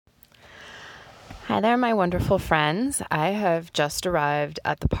Hi there, my wonderful friends. I have just arrived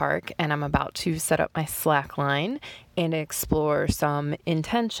at the park and I'm about to set up my slack line and explore some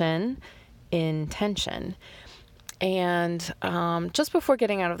intention. And just before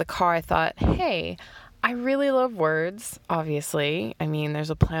getting out of the car, I thought, hey, I really love words, obviously. I mean, there's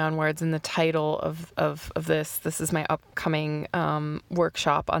a play on words in the title of this. This is my upcoming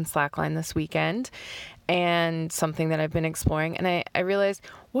workshop on Slackline this weekend, and something that I've been exploring. And I realized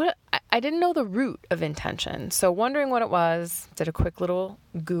I didn't know the root of intention. So wondering what it was, did a quick little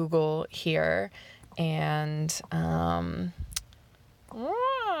Google here, and I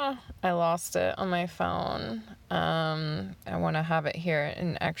lost it on my phone. I want to have it here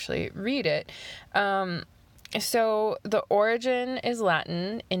and actually read it. So the origin is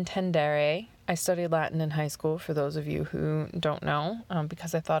Latin, intendere. I studied Latin in high school, for those of you who don't know,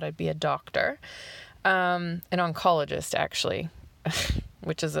 because I thought I'd be a doctor. An oncologist, actually,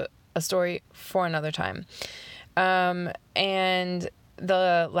 which is a story for another time. And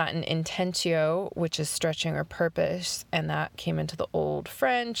the Latin intentio, which is stretching or purpose, and that came into the Old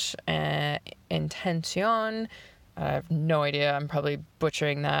French, intention. I have no idea. I'm probably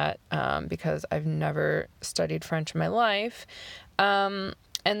butchering that because I've never studied French in my life.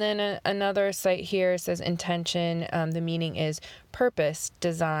 And then another site here says intention. The meaning is purpose,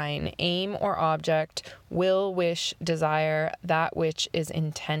 design, aim or object, will, wish, desire, that which is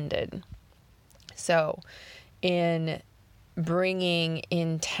intended. So in bringing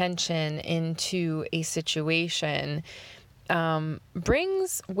intention into a situation can bring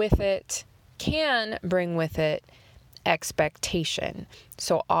with it expectation.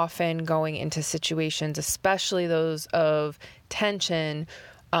 So often going into situations, especially those of tension,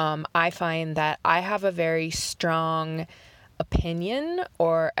 I find that I have a very strong opinion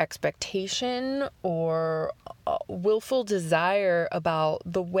or expectation or willful desire about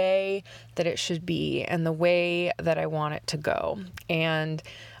the way that it should be and the way that I want it to go. And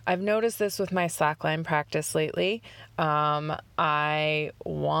I've noticed this with my slackline practice lately. I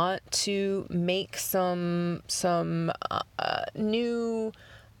want to make some new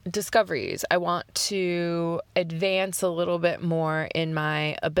discoveries. I want to advance a little bit more in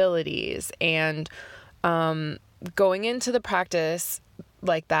my abilities, and going into the practice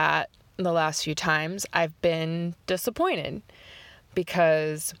like that the last few times, I've been disappointed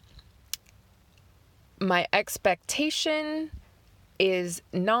because my expectation is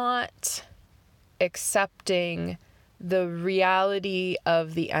not accepting the reality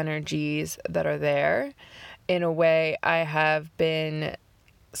of the energies that are there. In a way, I have been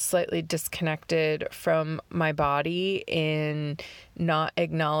slightly disconnected from my body in not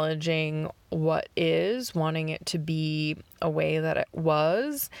acknowledging what is, wanting it to be a way that it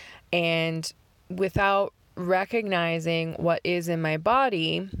was, and without recognizing what is in my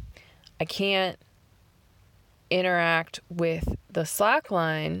body, I can't interact with the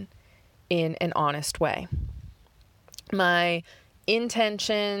slackline in an honest way. My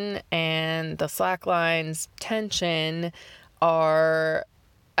intention and the slackline's tension are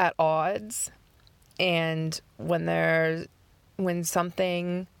at odds, and when there's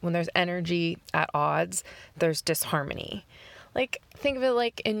energy at odds, there's disharmony. Like, think of it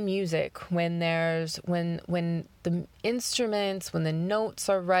like in music, when the instruments, when the notes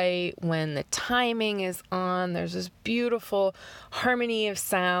are right, when the timing is on, there's this beautiful harmony of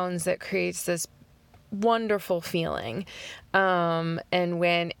sounds that creates this wonderful feeling. And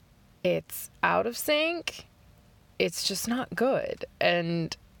when it's out of sync, it's just not good.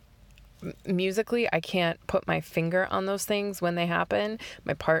 And musically, I can't put my finger on those things when they happen.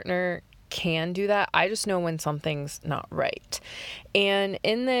 My partner can do that. I just know when something's not right. And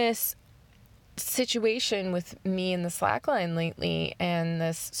in this situation with me and the slackline lately, and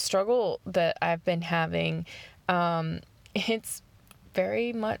this struggle that I've been having, it's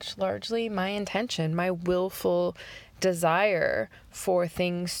very much largely my intention, my willful desire for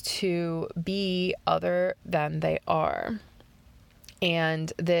things to be other than they are.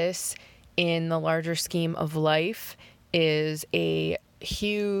 And this, in the larger scheme of life, is a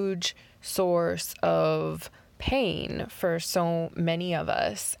huge source of pain for so many of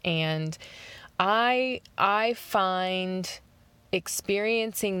us. And I find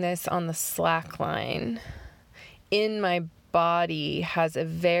experiencing this on the slackline in my body has a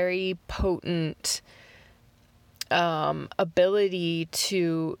very potent ability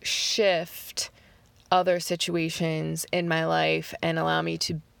to shift other situations in my life and allow me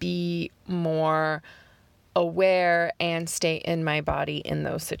to be more aware and stay in my body in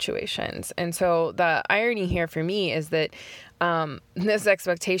those situations. And so the irony here for me is that this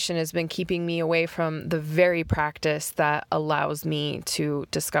expectation has been keeping me away from the very practice that allows me to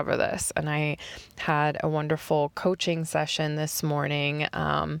discover this. And I had a wonderful coaching session this morning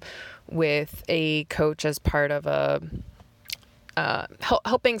with a coach as part of a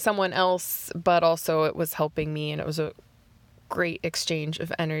helping someone else, but also it was helping me, and it was a great exchange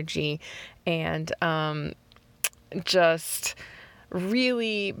of energy, and just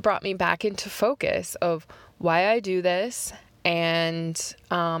really brought me back into focus of why I do this, and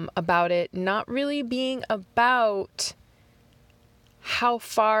about it not really being about how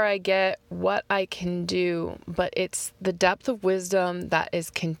far I get, what I can do, but it's the depth of wisdom that is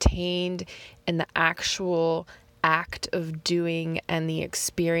contained in the actual act of doing and the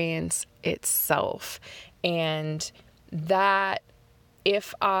experience itself. And that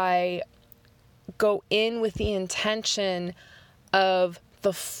if I go in with the intention of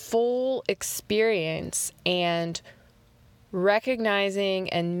the full experience and recognizing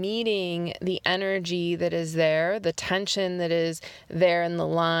and meeting the energy that is there, the tension that is there in the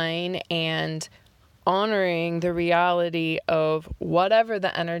line, and honoring the reality of whatever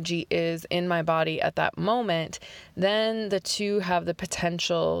the energy is in my body at that moment, then the two have the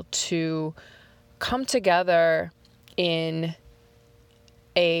potential to come together in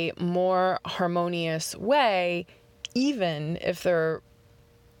a more harmonious way, even if there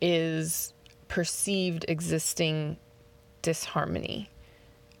is perceived existing disharmony,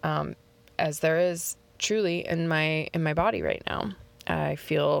 as there is truly in my body right now. I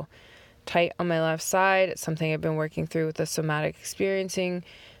feel tight on my left side. It's something I've been working through with a somatic experiencing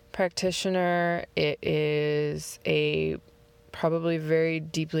practitioner. It is a probably very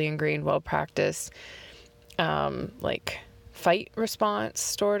deeply ingrained, well-practiced, fight response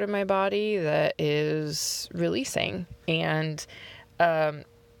stored in my body that is releasing. And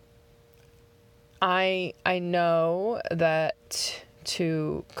I know that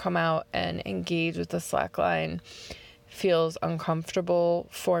to come out and engage with the slackline feels uncomfortable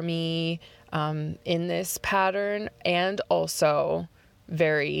for me in this pattern, and also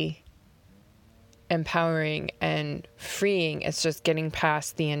very empowering and freeing. It's just getting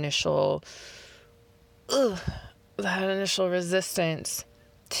past the initial resistance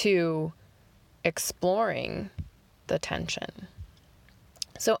to exploring the tension.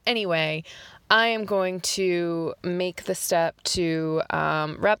 So anyway, I am going to make the step to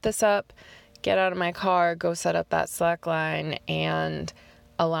wrap this up, get out of my car, go set up that slackline, and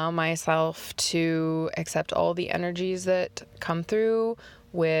allow myself to accept all the energies that come through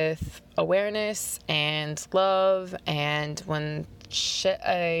with awareness and love. And when shit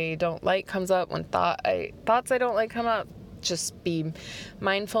I don't like comes up, when thoughts I don't like come up, just be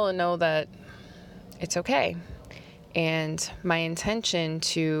mindful and know that it's okay. And my intention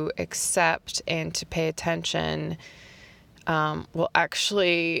to accept and to pay attention will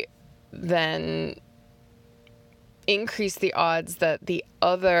actually then increase the odds that the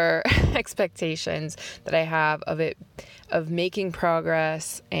other expectations that I have of making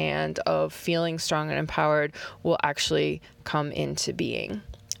progress and of feeling strong and empowered will actually come into being.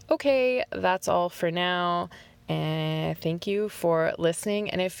 Okay, that's all for now. And thank you for listening.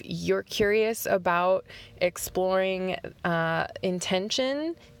 And if you're curious about exploring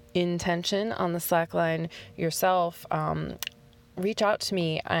intention on the slackline yourself, reach out to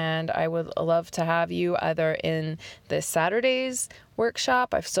me, and I would love to have you either in this Saturday's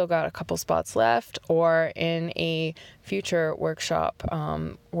workshop. I've still got a couple spots left, or in a future workshop.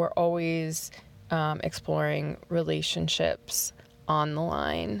 We're always exploring relationships on the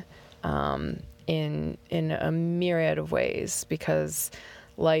line. In a myriad of ways, because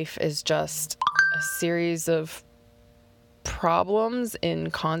life is just a series of problems in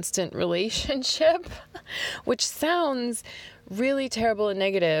constant relationship, which sounds really terrible and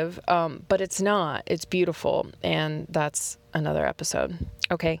negative, but it's not. It's beautiful, and that's another episode.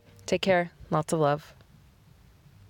 Okay, take care. Lots of love.